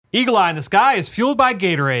Eagle Eye in the Sky is fueled by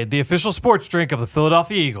Gatorade, the official sports drink of the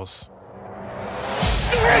Philadelphia Eagles.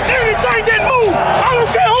 Anything that move, I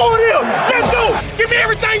don't care who it is. Let's go. Give me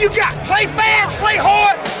everything you got. Play fast, play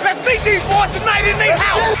hard. Let's meet these boys tonight in their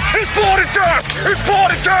house. It's party time. It's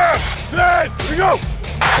party time. There we go.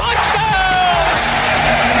 Touchdown!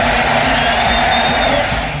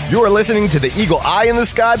 You are listening to the Eagle Eye in the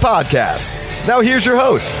Sky podcast. Now here's your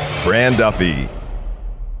host, Fran Duffy.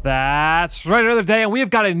 That's right, another day, and we have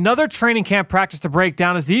got another training camp practice to break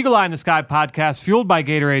down as the Eagle Eye in the Sky podcast, fueled by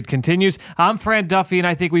Gatorade, continues. I'm Fran Duffy, and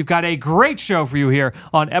I think we've got a great show for you here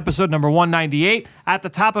on episode number 198. At the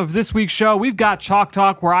top of this week's show, we've got Chalk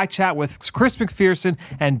Talk, where I chat with Chris McPherson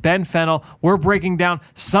and Ben Fennell. We're breaking down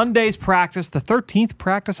Sunday's practice, the 13th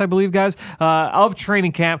practice, I believe, guys, of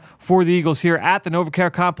training camp for the Eagles here at the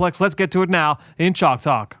NovaCare Complex. Let's get to it now in Chalk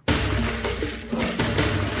Talk.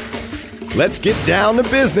 Let's get down to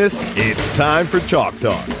business. It's time for Chalk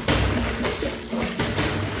Talk.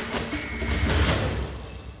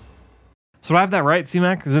 So do I have that right,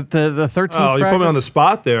 C-Mac? Is it the 13th Oh, you practice? put me on the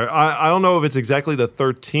spot there. I don't know if it's exactly the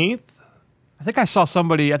 13th. I think I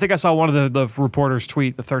saw one of the reporters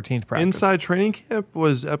tweet the 13th practice. Inside Training Camp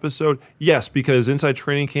was episode... Yes, because Inside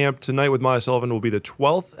Training Camp tonight with Molly Sullivan will be the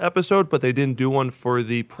 12th episode, but they didn't do one for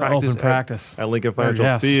the practice at Lincoln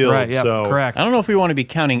Financial Field. Right, yeah, so correct. I don't know if we want to be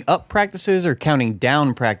counting up practices or counting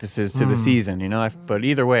down practices to the season, you know. But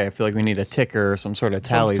either way, I feel like we need a ticker or some sort of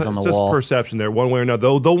tallies on the it's wall. Just perception there, one way or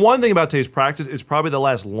another. The one thing about today's practice is probably the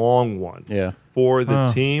last long one. Yeah. For the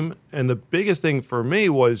team. And the biggest thing for me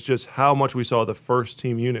was just how much we saw the first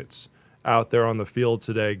team units out there on the field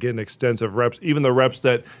today, getting extensive reps. Even the reps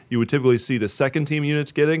that you would typically see the second team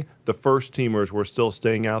units getting, the first teamers were still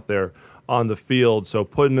staying out there on the field. So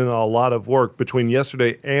putting in a lot of work between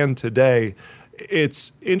yesterday and today.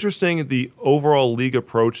 It's interesting, the overall league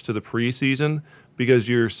approach to the preseason, because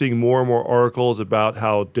you're seeing more and more articles about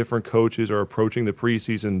how different coaches are approaching the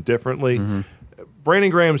preseason differently. Mm-hmm.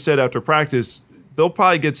 Brandon Graham said after practice, they'll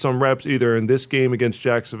probably get some reps either in this game against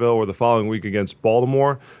Jacksonville or the following week against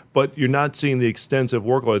Baltimore, but you're not seeing the extensive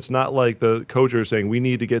workload. It's not like the coaches are saying we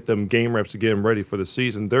need to get them game reps to get them ready for the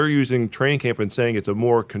season. They're using training camp and saying it's a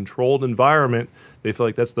more controlled environment. They feel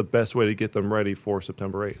like that's the best way to get them ready for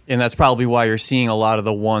September 8th. And that's probably why you're seeing a lot of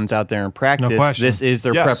the ones out there in practice. No question. This is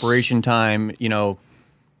their preparation time, you know.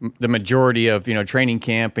 The majority of, you know, training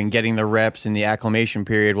camp and getting the reps and the acclimation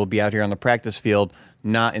period will be out here on the practice field,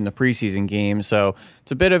 not in the preseason game. So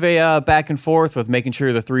it's a bit of a back and forth with making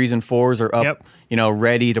sure the 3s and 4s are up, you know,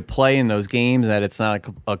 ready to play in those games, that it's not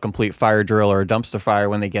a complete fire drill or a dumpster fire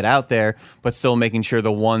when they get out there, but still making sure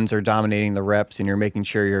the ones are dominating the reps and you're making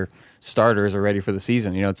sure your starters are ready for the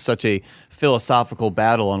season. You know, it's such a philosophical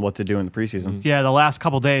battle on what to do in the preseason. Yeah, the last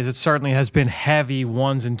couple days, it certainly has been heavy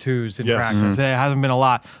 1s and 2s in practice. There hasn't been a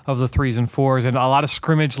lot of the 3s and 4s and a lot of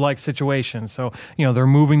scrimmage-like situations. So, you know, they're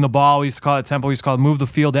moving the ball. We used to call it Temple. We used to call it move the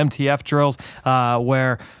field, MTF drills,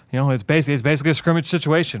 where, you know, it's basically a scrimmage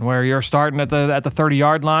situation where you're starting at the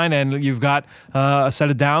 30-yard line and you've got a set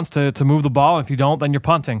of downs to move the ball. And if you don't, then you're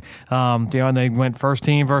punting. You know, and they went first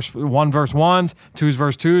team versus 1 versus 1s, 2s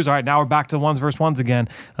versus 2s. All right, now we're back to 1s versus 1s again.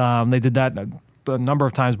 They did that a number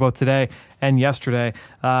of times both today and yesterday.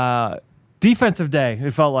 Defensive day,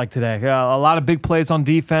 it felt like today. A lot of big plays on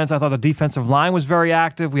defense. I thought the defensive line was very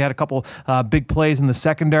active. We had a couple big plays in the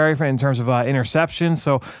secondary in terms of interceptions.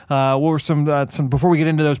 So what were some before we get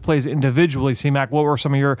into those plays individually, C-Mac, what were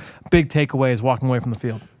some of your big takeaways walking away from the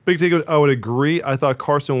field? Big takeaway, I would agree. I thought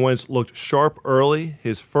Carson Wentz looked sharp early.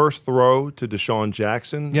 His first throw to Deshaun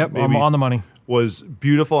Jackson. Yep, on the money. Was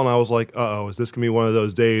beautiful, and I was like, uh-oh, is this going to be one of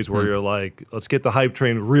those days where you're like, let's get the hype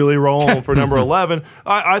train really rolling for number 11.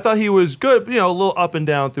 I thought he was good, you know, a little up and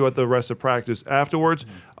down throughout the rest of practice afterwards.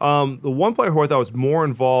 The one player who I thought was more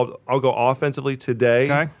involved, I'll go offensively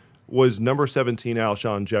today, was number 17,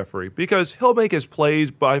 Alshon Jeffrey, because he'll make his plays,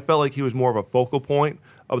 but I felt like he was more of a focal point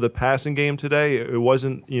of the passing game today. It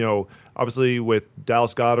wasn't, you know, obviously with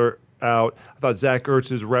Dallas Goedert out. I thought Zach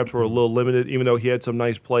Ertz's reps were a little limited, even though he had some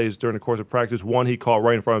nice plays during the course of practice. One he caught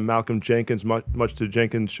right in front of Malcolm Jenkins, much to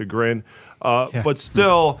Jenkins' chagrin. But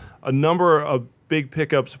still, a number of big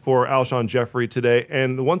pickups for Alshon Jeffrey today.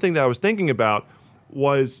 And the one thing that I was thinking about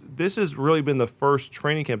was this has really been the first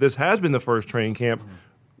training camp. This has been the first training camp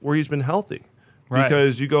where he's been healthy. Right.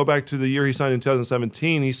 Because you go back to the year he signed in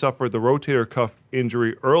 2017, he suffered the rotator cuff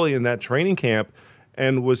injury early in that training camp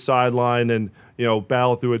and was sidelined and, you know,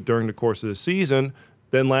 battled through it during the course of the season.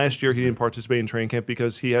 Then last year he didn't participate in training camp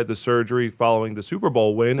because he had the surgery following the Super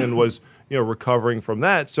Bowl win and was, you know, recovering from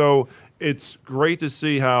that. So it's great to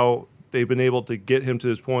see how they've been able to get him to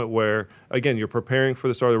this point where, again, you're preparing for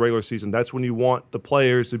the start of the regular season. That's when you want the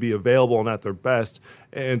players to be available and at their best.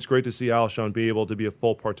 And it's great to see Alshon be able to be a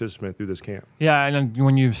full participant through this camp. Yeah, and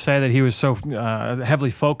when you say that he was so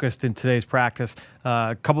heavily focused in today's practice,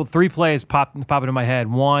 three plays pop into my head.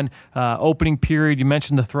 One, opening period, you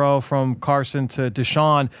mentioned the throw from Carson to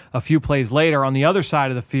Deshaun. A few plays later, on the other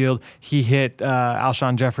side of the field, he hit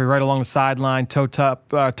Alshon Jeffrey right along the sideline, toe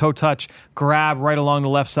touch, grab right along the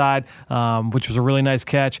left side, which was a really nice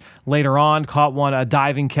catch. Later on, caught a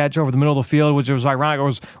diving catch over the middle of the field, which was ironic. It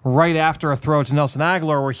was right after a throw to Nelson Aguilar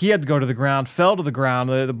where he had to go to the ground, fell to the ground.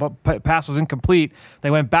 The pass was incomplete. They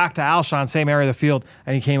went back to Alshon, same area of the field,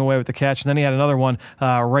 and he came away with the catch. And then he had another one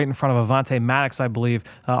right in front of Avonte Maddox, I believe,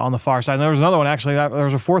 on the far side. And there was another one, actually. There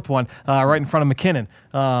was a fourth one right in front of McKinnon.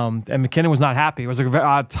 And McKinnon was not happy. It was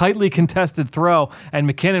a tightly contested throw, and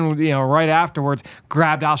McKinnon, right afterwards,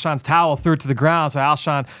 grabbed Alshon's towel, threw it to the ground. So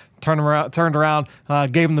Alshon turned around,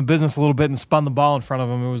 gave him the business a little bit, and spun the ball in front of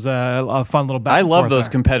him. It was a fun little back. I and love forth those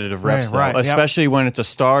there. competitive reps, though, especially when it's a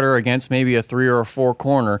starter against maybe a 3 or a 4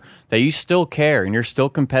 corner, that you still care and you're still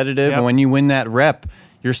competitive. And when you win that rep,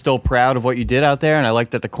 you're still proud of what you did out there. And I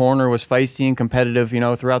like that the corner was feisty and competitive,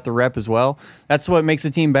 throughout the rep as well. That's what makes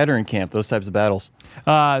a team better in camp, those types of battles.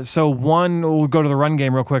 We'll go to the run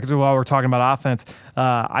game real quick while we're talking about offense.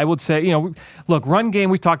 I would say, look, run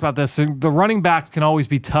game, we talked about this. The running backs can always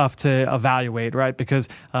be tough to evaluate, right? Because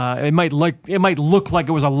it might look like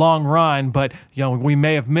it was a long run, but we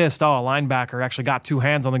may have missed. A linebacker actually got 2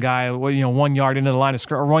 hands on the guy, 1 yard into the line of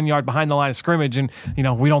or 1 yard behind the line of scrimmage, and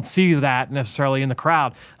we don't see that necessarily in the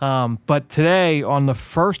crowd. But today on the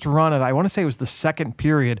first run of, I want to say it was the second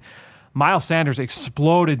period, Miles Sanders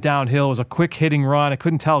exploded downhill. It was a quick hitting run. I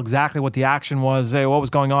couldn't tell exactly what the action was, what was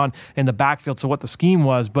going on in the backfield, so what the scheme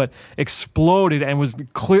was, but exploded and was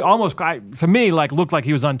clear, almost to me looked like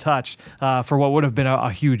he was untouched for what would have been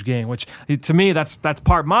a huge gain. Which to me that's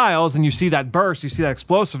part Miles, and you see that burst, you see that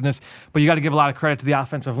explosiveness, but you got to give a lot of credit to the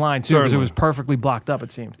offensive line too, because it was perfectly blocked up.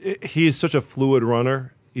 It seemed he is such a fluid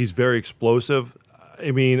runner. He's very explosive.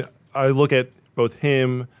 I mean, I look at both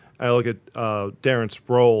him. I look at Darren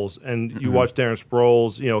Sproles, and you watch Darren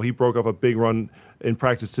Sproles. He broke off a big run in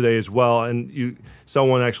practice today as well. And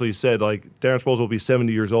someone actually said, Darren Sproles will be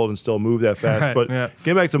 70 years old and still move that fast. Right, but yeah.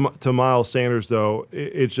 Getting back to Miles Sanders, though,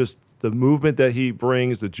 it's just the movement that he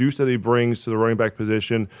brings, the juice that he brings to the running back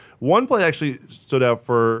position. One play actually stood out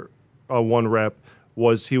for one rep.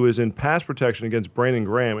 He was in pass protection against Brandon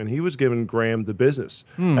Graham, and he was giving Graham the business,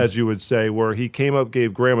 as you would say, where he came up,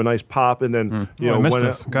 gave Graham a nice pop, and then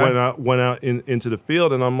went out into the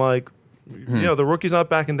field. And I'm like, the rookie's not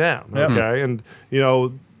backing down, okay? And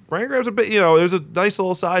Brandon Graham's a bit, there's a nice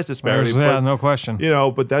little size disparity. No question.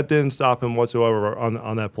 But that didn't stop him whatsoever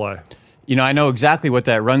on that play. I know exactly what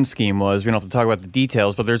that run scheme was. We don't have to talk about the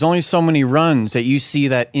details, but there's only so many runs that you see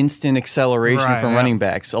that instant acceleration from running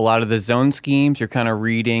backs. A lot of the zone schemes, you're kind of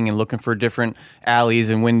reading and looking for different alleys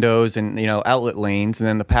and windows and outlet lanes. And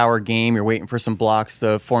then the power game, you're waiting for some blocks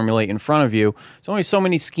to formulate in front of you. There's only so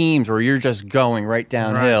many schemes where you're just going right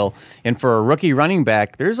downhill. Right. And for a rookie running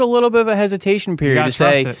back, there's a little bit of a hesitation period to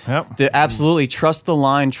say, to absolutely trust the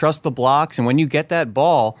line, trust the blocks. And when you get that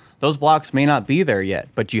ball, those blocks may not be there yet,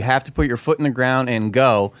 but you have to put your foot in the ground and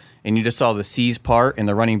go. And you just saw the C's part, and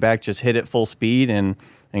the running back just hit it full speed, and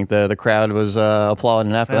I think the crowd was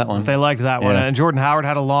applauding after that one. They liked that one. And Jordan Howard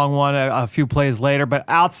had a long one a few plays later. But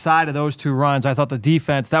outside of those 2 runs, I thought the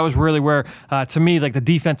defense, that was really where, to me, the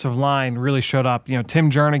defensive line really showed up.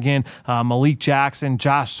 Tim Jernigan, Malik Jackson,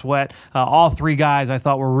 Josh Sweat, all 3 guys I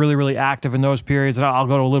thought were really, really active in those periods. And I'll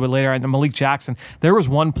go to a little bit later. And Malik Jackson, there was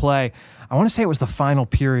one play, I want to say it was the final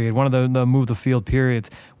period, one of the move the field periods,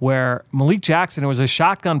 where Malik Jackson, it was a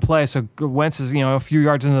shotgun play, so Wentz is a few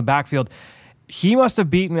yards into the backfield. He must have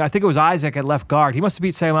beaten, I think it was Isaac at left guard. He must have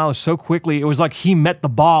beat Sam Allen so quickly. It was like he met the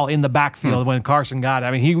ball in the backfield when Carson got it.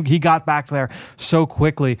 I mean, he got back there so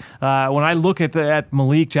quickly. When I look at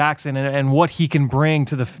Malik Jackson and what he can bring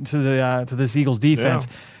to this Eagles defense,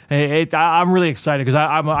 I'm really excited because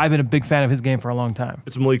I've been a big fan of his game for a long time.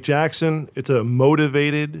 It's Malik Jackson. It's a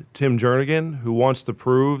motivated Tim Jernigan who wants to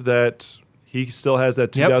prove that he still has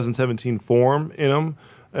that 2017 form in him.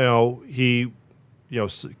 He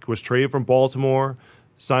was traded from Baltimore,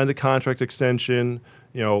 signed a contract extension,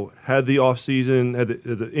 had the offseason, had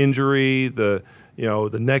the injury, the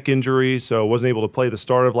neck injury, so wasn't able to play the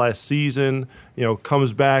start of last season,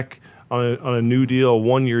 comes back on a new deal, a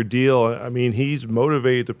 1-year deal. I mean, he's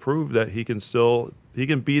motivated to prove that he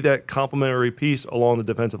can be that complementary piece along the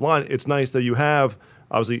defensive line. It's nice that you have,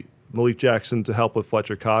 obviously, Malik Jackson to help with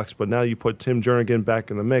Fletcher Cox, but now you put Tim Jernigan back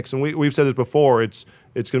in the mix. And we've said this before, it's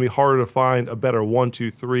going to be harder to find a better 1,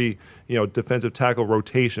 2, 3, defensive tackle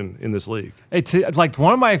rotation in this league. It's like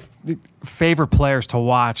one of my favorite players to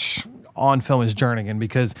watch on film is Jernigan,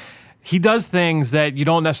 because he does things that you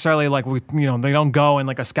don't necessarily they don't go in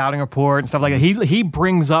like a scouting report and stuff like that. He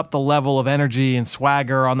brings up the level of energy and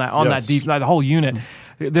swagger on that the whole unit.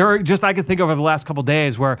 There are I could think over the last couple of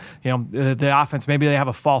days where the offense, maybe they have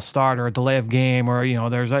a false start or a delay of game, or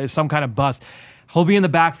there's some kind of bust. He'll be in the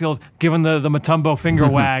backfield giving the Mutombo finger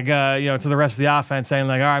wag, to the rest of the offense, saying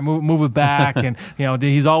like, "All right, move it back," and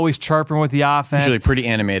he's always chirping with the offense. Usually pretty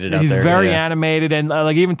animated out there. He's very animated, and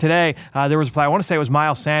like even today, there was a play. I want to say it was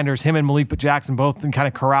Miles Sanders. Him and Malik Jackson both kind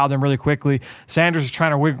of corralled him really quickly. Sanders is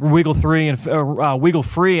trying to wiggle free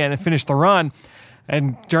and finish the run.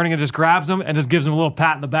 And Jernigan just grabs him and just gives him a little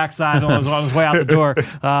pat in the backside on his way out the door.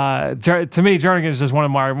 To me, Jernigan is just one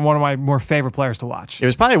of my more favorite players to watch. It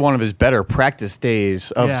was probably one of his better practice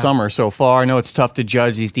days of summer so far. I know it's tough to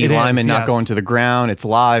judge these D linemen not going to the ground. It's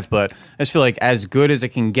live, but I just feel like as good as it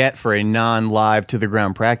can get for a non-live to the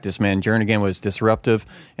ground practice, man, Jernigan was disruptive.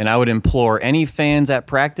 And I would implore any fans at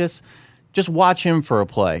practice, just watch him for a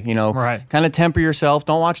play, Right. Kind of temper yourself.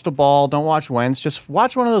 Don't watch the ball. Don't watch Wentz. Just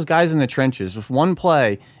watch one of those guys in the trenches with one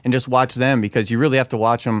play and just watch them, because you really have to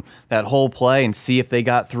watch them that whole play and see if they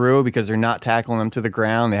got through, because they're not tackling them to the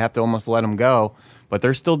ground. They have to almost let them go. But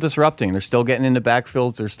they're still disrupting. They're still getting into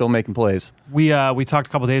backfields. They're still making plays. We talked a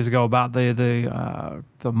couple days ago about the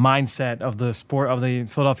mindset of the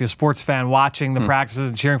Philadelphia sports fan watching the practices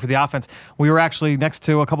and cheering for the offense. We were actually next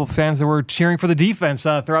to a couple of fans that were cheering for the defense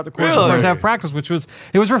throughout the course of the first half of practice, which was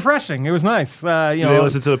refreshing. It was nice. Did they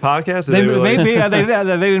listen to the podcast? They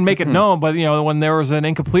didn't make it known, but when there was an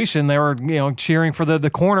incompletion, they were cheering for the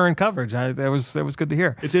corner and coverage. It was good to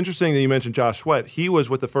hear. It's interesting that you mentioned Josh Sweat. He was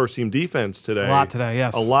with the first team defense today. A lot today.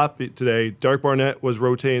 Yes. A lot today. Derek Barnett was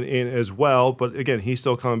rotating in as well, but again, he's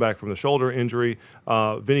still coming back from the shoulder injury.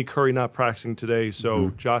 Vinny Curry not practicing today,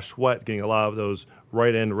 so Josh Sweat getting a lot of those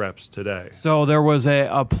right end reps today. So there was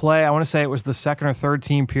a play, I want to say it was the second or third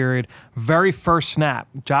team period, very first snap.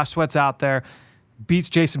 Josh Sweat's out there, beats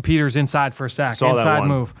Jason Peters inside for a sack, inside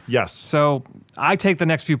move. Yes. So I take the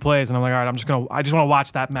next few plays and I'm like, all right, I just want to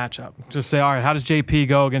watch that matchup. Just say, all right, how does JP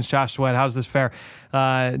go against Josh Sweat? How's this fare?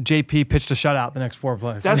 JP pitched a shutout the next 4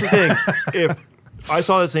 plays. That's the thing. If I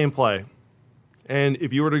saw the same play, and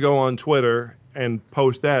if you were to go on Twitter and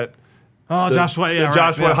post that, Josh Sweat, the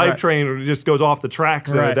Josh Sweat hype train just goes off the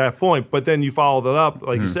tracks at that point. But then you follow that up,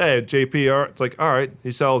 like you said, JP, it's like, all right,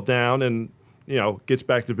 he settles down and gets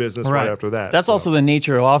back to business right after that. That's also the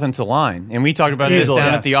nature of offensive line. And we talked about this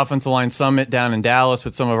down at the offensive line summit down in Dallas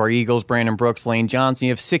with some of our Eagles, Brandon Brooks, Lane Johnson.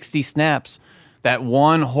 You have 60 snaps. That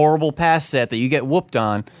one horrible pass set that you get whooped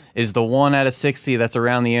on is the 1 out of 60 that's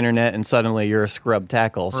around the internet, and suddenly you're a scrub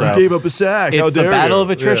tackle. So you gave up a sack. It's the battle of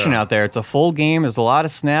attrition out there. It's a full game. There's a lot of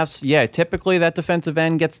snaps. Yeah, typically that defensive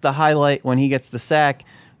end gets the highlight when he gets the sack.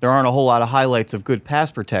 There aren't a whole lot of highlights of good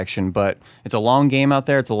pass protection, but it's a long game out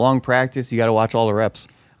there. It's a long practice. You got to watch all the reps.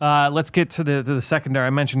 Let's get to the secondary. I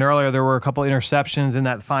mentioned earlier there were a couple interceptions in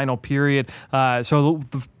that final period. So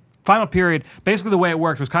the final period, basically the way it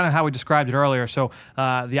worked was kind of how we described it earlier. So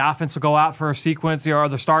the offense will go out for a sequence, or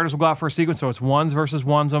the starters will go out for a sequence. So it's ones versus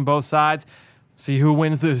ones on both sides. See who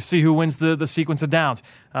wins the sequence of downs.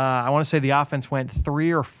 I want to say the offense went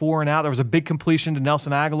 3 or 4 and out. There was a big completion to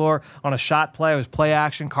Nelson Aguilar on a shot play. It was play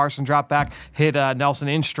action. Carson dropped back, hit Nelson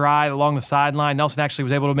in stride along the sideline. Nelson actually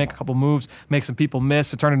was able to make a couple moves, make some people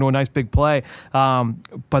miss. It turned into a nice big play. But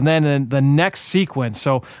then in the next sequence,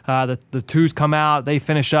 so the twos come out, they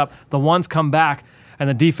finish up, the ones come back, and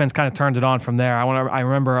the defense kind of turned it on from there. I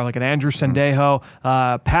remember like an Andrew Sendejo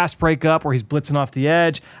pass breakup where he's blitzing off the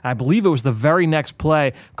edge. I believe it was the very next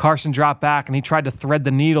play. Carson dropped back, and he tried to thread the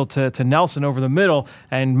needle to Nelson over the middle,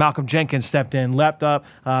 and Malcolm Jenkins stepped in, leapt up,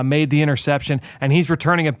 made the interception, and he's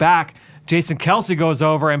returning it back. Jason Kelce goes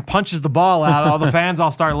over and punches the ball out. All the fans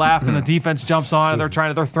all start laughing. The defense jumps on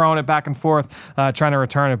it. They're throwing it back and forth, trying to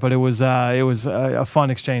return it. But it was a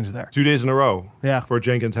fun exchange there. 2 days in a row. Yeah. For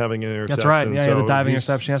Jenkins having an interception. That's right. Yeah, the diving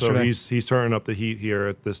interception yesterday. So he's turning up the heat here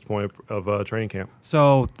at this point of training camp.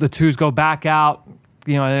 So the twos go back out.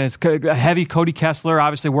 And it's a heavy Cody Kessler,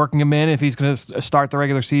 obviously working him in if he's going to start the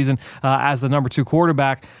regular season as the number 2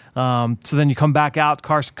 quarterback. So then you come back out.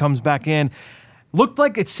 Carson comes back in. Looked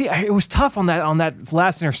like it was tough on that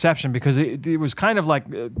last interception because it was kind of like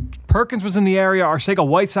Perkins was in the area,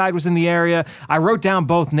 Arcega-Whiteside was in the area. I wrote down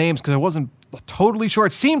both names because I wasn't totally sure.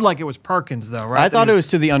 It seemed like it was Perkins, though, right? I thought it was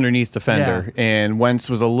to the underneath defender, and Wentz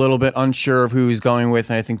was a little bit unsure of who he's going with,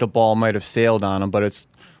 and I think the ball might have sailed on him, but it's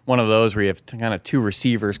one of those where you have kind of two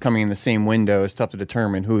receivers coming in the same window. It's tough to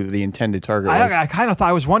determine who the intended target was. I kind of thought,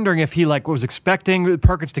 I was wondering if he was expecting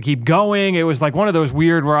Perkins to keep going. It was like one of those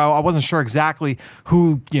weird where I wasn't sure exactly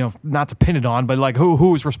who, not to pin it on, but like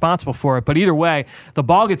who was responsible for it. But either way, the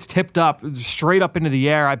ball gets tipped up straight up into the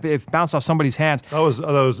air. It bounced off somebody's hands. That was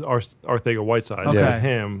Arcega-Whiteside. Okay. Yeah,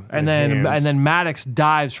 him. And then Maddox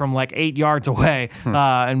dives from like 8 yards away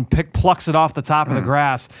and plucks it off the top of the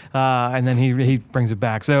grass, and then he brings it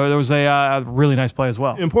back. So there was a really nice play as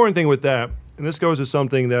well. Important thing with that, and this goes to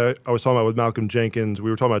something that I was talking about with Malcolm Jenkins. We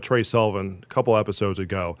were talking about Trey Sullivan a couple episodes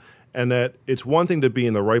ago, and that it's one thing to be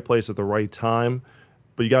in the right place at the right time,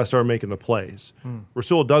 but you got to start making the plays.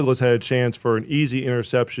 Rasul Douglas had a chance for an easy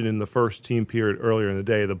interception in the first team period earlier in the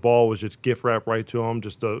day. The ball was just gift wrapped right to him,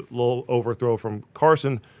 just a little overthrow from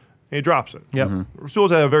Carson, and he drops it. Yep.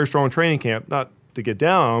 Rasul's had a very strong training camp, not to get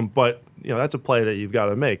down on him, but that's a play that you've got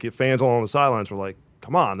to make. If fans along the sidelines were like,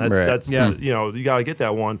 come on, that's you got to get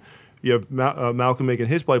that one. You have Malcolm making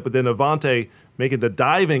his play, but then Avonte making the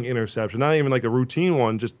diving interception, not even like a routine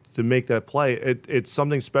one, just to make that play. It's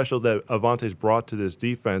something special that Avante's brought to this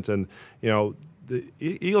defense, and the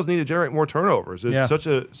Eagles need to generate more turnovers. It's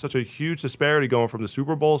such a huge disparity going from the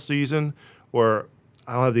Super Bowl season, where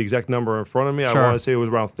I don't have the exact number in front of me. Sure. I want to say it was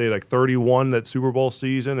around 31 that Super Bowl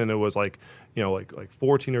season, and it was like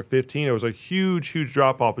 14 or 15. It was a huge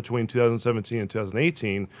drop off between 2017 and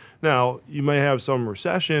 2018. Now you may have some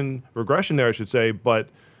regression there, I should say, but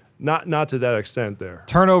not to that extent there.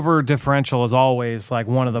 Turnover differential is always like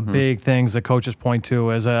one of the big things that coaches point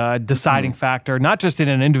to as a deciding factor, not just in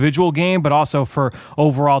an individual game, but also for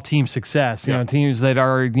overall team success. Teams that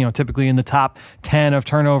are typically in the top 10 of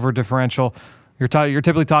turnover differential. You're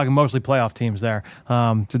typically talking mostly playoff teams there.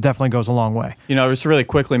 So it definitely goes a long way. Just really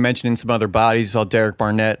quickly mentioning some other bodies. You saw Derek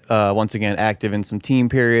Barnett once again active in some team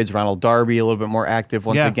periods. Ronald Darby a little bit more active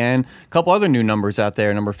once again. A couple other new numbers out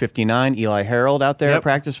there. Number 59, Eli Harold out there at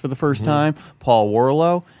practice for the first time. Paul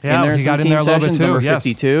Warlow in there in some team sessions. Number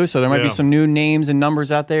 52. So there might be some new names and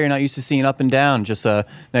numbers out there you're not used to seeing up and down. Just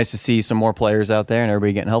nice to see some more players out there and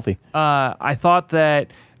everybody getting healthy. I thought that.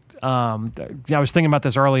 I was thinking about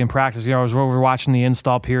this early in practice. We were watching the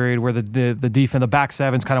install period where the defense, the back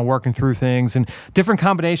seven's kind of working through things and different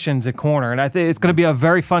combinations at corner. And I think it's going to be a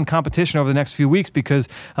very fun competition over the next few weeks because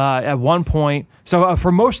at one point,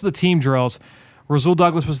 for most of the team drills, Rasul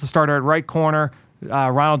Douglas was the starter at right corner.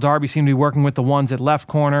 Ronald Darby seemed to be working with the ones at left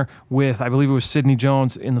corner with, I believe it was Sidney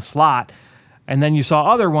Jones in the slot. And then you saw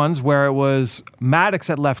other ones where it was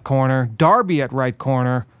Maddox at left corner, Darby at right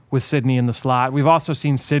corner, with Sidney in the slot. We've also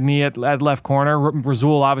seen Sidney at left corner,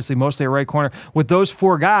 Rasul obviously mostly at right corner. With those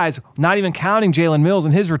four guys, not even counting Jalen Mills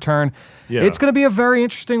in his return, it's going to be a very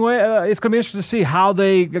interesting way. It's going to be interesting to see how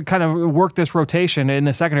they kind of work this rotation in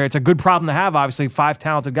the secondary. It's a good problem to have, obviously, four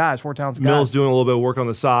talented guys. Mills doing a little bit of work on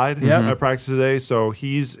the side at practice today, so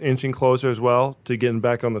he's inching closer as well to getting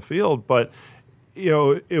back on the field. But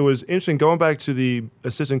it was interesting going back to the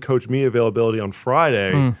assistant coach media availability on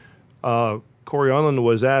Friday. Corey Unlin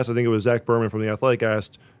was asked, I think it was Zach Berman from The Athletic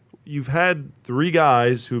asked, you've had three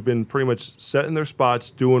guys who've been pretty much set in their spots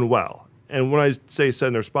doing well. And when I say set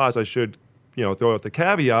in their spots, I should throw out the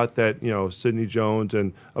caveat that Sidney Jones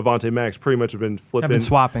and Avonte Maddox pretty much have been flipping. They've been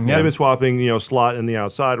swapping. They've been swapping slot and the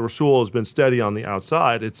outside. Rasul has been steady on the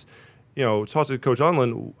outside. It's, talk to Coach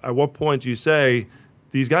Unlin, at what point do you say,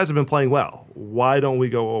 these guys have been playing well. Why don't we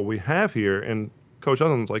go what we have here? And Coach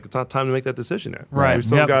Unlin's like, it's not time to make that decision yet. Right. We've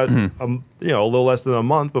still got a little less than a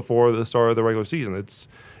month before the start of the regular season. It's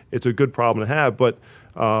a good problem to have. But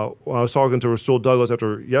when I was talking to Rasul Douglas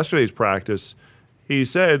after yesterday's practice, he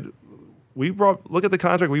said, look at the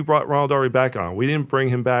contract we brought Ronald Darby back on. We didn't bring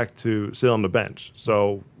him back to sit on the bench.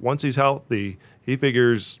 So once he's healthy, he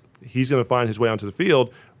figures he's going to find his way onto the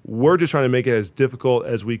field. We're just trying to make it as difficult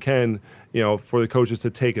as we can, for the coaches to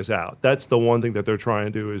take us out. That's the one thing that they're trying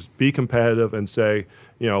to do is be competitive and say,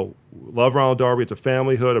 love Ronald Darby. It's a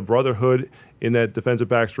familyhood, a brotherhood in that defensive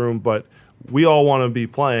backs room, but we all want to be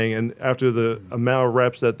playing. And after the amount of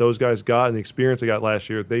reps that those guys got and the experience they got last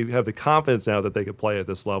year, they have the confidence now that they could play at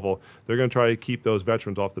this level. They're going to try to keep those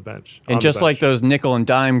veterans off the bench. And just like those nickel and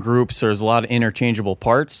dime groups, there's a lot of interchangeable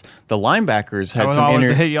parts. The linebackers had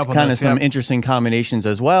some interesting combinations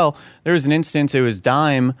as well. There was an instance, it was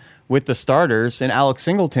dime with the starters, and Alex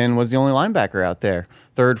Singleton was the only linebacker out there.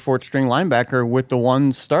 Third, fourth string linebacker with the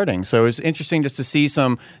ones starting. So it's interesting just to see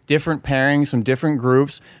some different pairings, some different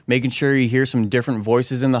groups, making sure you hear some different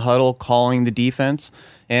voices in the huddle calling the defense.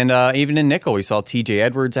 And even in nickel, we saw TJ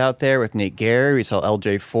Edwards out there with Nate Gary. We saw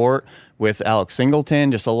LJ Fort with Alex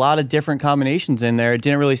Singleton. Just a lot of different combinations in there. It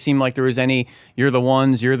didn't really seem like there was any, you're the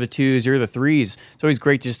ones, you're the twos, you're the threes. It's always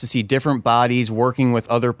great just to see different bodies working with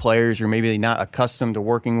other players you're maybe not accustomed to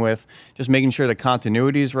working with, just making sure the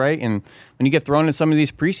continuity is right. And when you get thrown in some of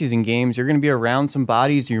these preseason games, you're going to be around some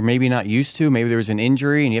bodies you're maybe not used to. Maybe there was an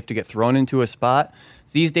injury and you have to get thrown into a spot.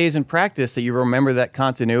 It's these days in practice that you remember that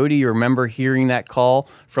continuity. You remember hearing that call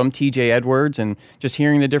from TJ Edwards and just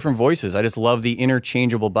hearing the different voices. I just love the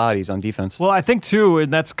interchangeable bodies on defense. Well, I think too,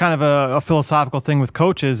 and that's kind of a philosophical thing with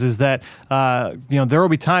coaches, is that there will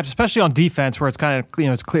be times, especially on defense, where it's kind of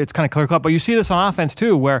it's kind of clear cut. But you see this on offense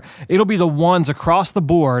too, where it'll be the ones across the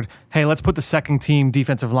board. Hey, let's put the second team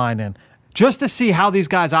defensive line in, just to see how these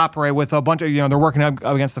guys operate with a bunch of, they're working up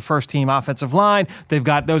against the first team offensive line. They've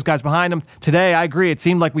got those guys behind them. Today, I agree. It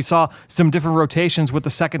seemed like we saw some different rotations with the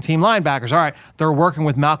second team linebackers. All right, they're working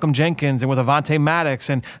with Malcolm Jenkins and with Avonte Maddox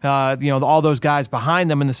and, all those guys behind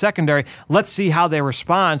them in the secondary. Let's see how they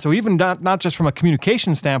respond. So even not just from a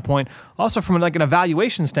communication standpoint, also from an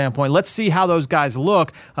evaluation standpoint, let's see how those guys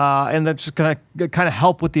look. And that's just going to kind of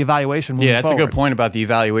help with the evaluation moving that's forward. a good point about the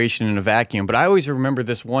evaluation in a vacuum. But I always remember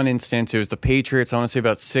this one instance. It was the Patriots, I want to say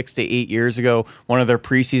about 6 to 8 years ago, one of their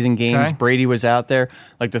preseason games. Okay. Brady was out there.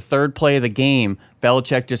 Like the third play of the game,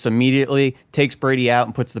 Belichick just immediately takes Brady out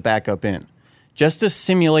and puts the backup in, just to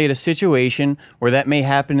simulate a situation where that may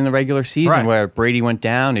happen in the regular season, Right. where Brady went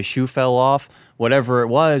down, his shoe fell off, whatever it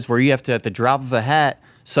was, where you have to, at the drop of a hat,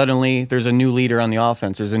 suddenly there's a new leader on the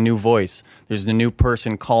offense. There's a new voice. There's a new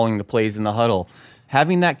person calling the plays in the huddle.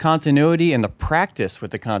 Having that continuity and the practice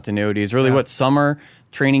with the continuity is really what summer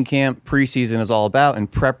training camp, preseason is all about,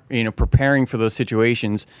 and preparing for those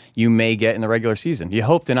situations you may get in the regular season. You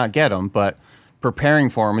hope to not get them, but preparing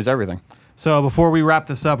for them is everything. So before we wrap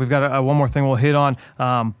this up, we've got one more thing we'll hit on.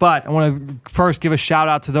 But I want to first give a shout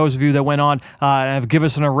out to those of you that went on and have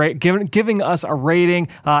giving us a rating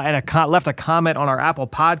and left a comment on our Apple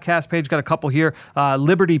Podcast page. Got a couple here.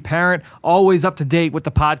 Liberty Parent, always up to date with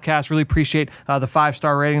the podcast. Really appreciate the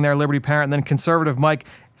 5-star rating there, Liberty Parent. And then Conservative Mike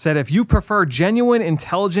said, if you prefer genuine,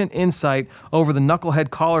 intelligent insight over the knucklehead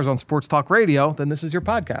callers on Sports Talk Radio, then this is your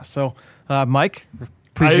podcast. So, Mike,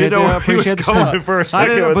 I didn't know where he was going for a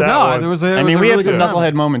second with that one. We have some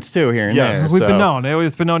knucklehead moments too here and there. We've been known.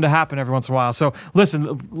 It's been known to happen every once in a while. So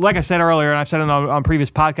listen, like I said earlier, and I've said it on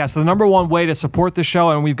previous podcasts, the number one way to support the show,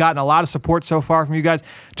 and we've gotten a lot of support so far from you guys,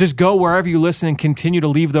 just go wherever you listen and continue to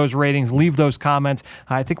leave those ratings, leave those comments.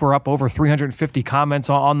 I think we're up over 350 comments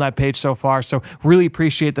on that page so far. So really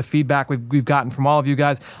appreciate the feedback we've gotten from all of you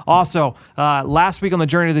guys. Also, last week on the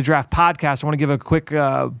Journey to the Draft podcast, I want to give a quick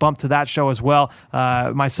bump to that show as well.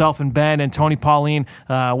 Myself and Ben and Tony Pauline,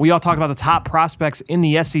 we all talked about the top prospects in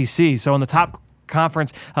the SEC. So in the top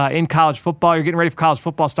conference in college football, you're getting ready for college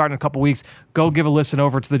football starting in a couple weeks. Go give a listen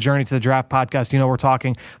over to the Journey to the Draft podcast. We're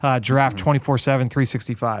talking draft 24/7,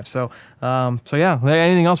 365. So yeah.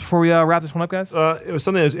 Anything else before we wrap this one up, guys? It was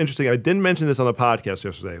something that was interesting. I didn't mention this on the podcast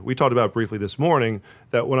yesterday. We talked about it briefly this morning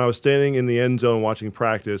that when I was standing in the end zone watching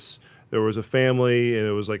practice, there was a family, and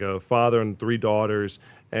it was like a father and 3 daughters,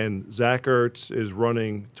 and Zach Ertz is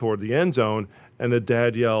running toward the end zone, and the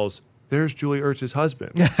dad yells, "There's Julie Ertz's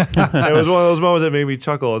husband." It was one of those moments that made me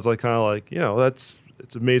chuckle. It's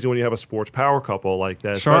it's amazing when you have a sports power couple like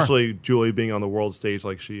that, Sure. especially Julie being on the world stage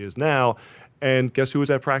like she is now. And guess who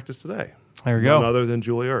was at practice today? There we go. None other than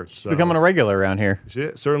Julie Ertz. So, Becoming a regular around here.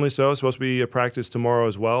 certainly so. It's supposed to be a practice tomorrow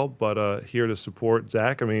as well, but here to support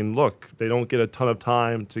Zach. I mean, look, they don't get a ton of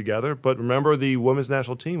time together, but remember the women's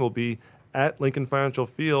national team will be at Lincoln Financial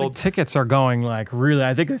Field. Tickets are going really.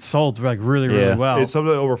 I think it's sold really well. It's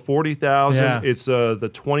something over 40,000. Yeah. It's the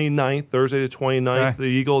 29th, Thursday the 29th. Okay. The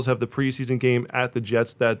Eagles have the preseason game at the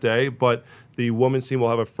Jets that day, but the women's team will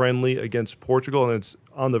have a friendly against Portugal, and it's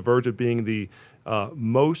on the verge of being the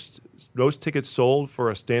most tickets sold for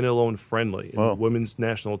a standalone friendly in women's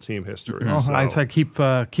national team history. So. I'd say keep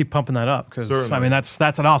pumping that up, because Certainly.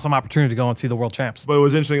 that's an awesome opportunity to go and see the world champs. But it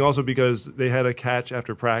was interesting also because they had a catch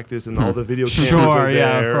after practice, and all the video cameras Sure, are there.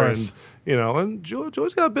 yeah, of course. And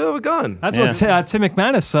Julie's got a bit of a gun. That's what Tim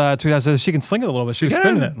McManus tweeted out, says she can sling it a little bit. She was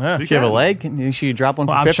spinning it. Yeah. She Does she have a can. leg? Can she drop one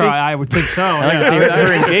for I'm 50? sure I would think so. I like to see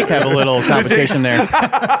her and Jake have a little competition there.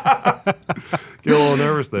 Get a little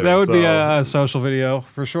nervous there. That would be a social video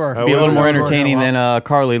for sure. Be a little more That would work entertaining out well. than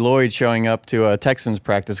Carly Lloyd showing up to a Texans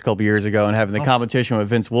practice a couple years ago and having the competition with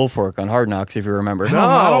Vince Wilfork on Hard Knocks, if you remember. I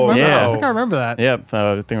don't remember Yeah. that. I think I remember that. Yep,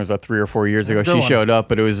 I think it was about 3 or 4 years ago. That's a She good one. showed up,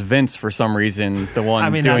 but it was Vince for some reason, the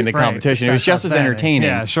one doing that's the great. competition. It was That's just as outstanding. entertaining.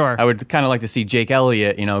 Yeah, sure. I would kind of like to see Jake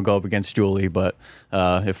Elliott, go up against Julie, but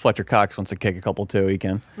if Fletcher Cox wants to kick a couple too, he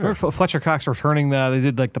can. Remember Fletcher Cox returning they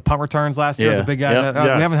did like the punt returns last year, the big guy. Yep.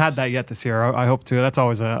 We haven't had that yet this year. I hope to. That's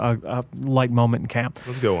always a light moment in camp.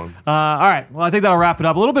 That's a good one. All right. Well, I think that'll wrap it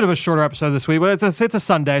up. A little bit of a shorter episode this week, but it's a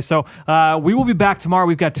Sunday. So we will be back tomorrow.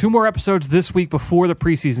 We've got 2 more episodes this week before the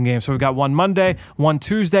preseason game. So we've got one Monday, one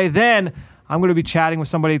Tuesday. Then I'm going to be chatting with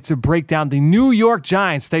somebody to break down the New York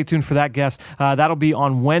Giants. Stay tuned for that guest. That'll be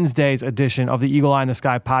on Wednesday's edition of the Eagle Eye in the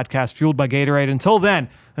Sky podcast, fueled by Gatorade. Until then,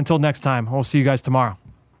 until next time, we'll see you guys tomorrow.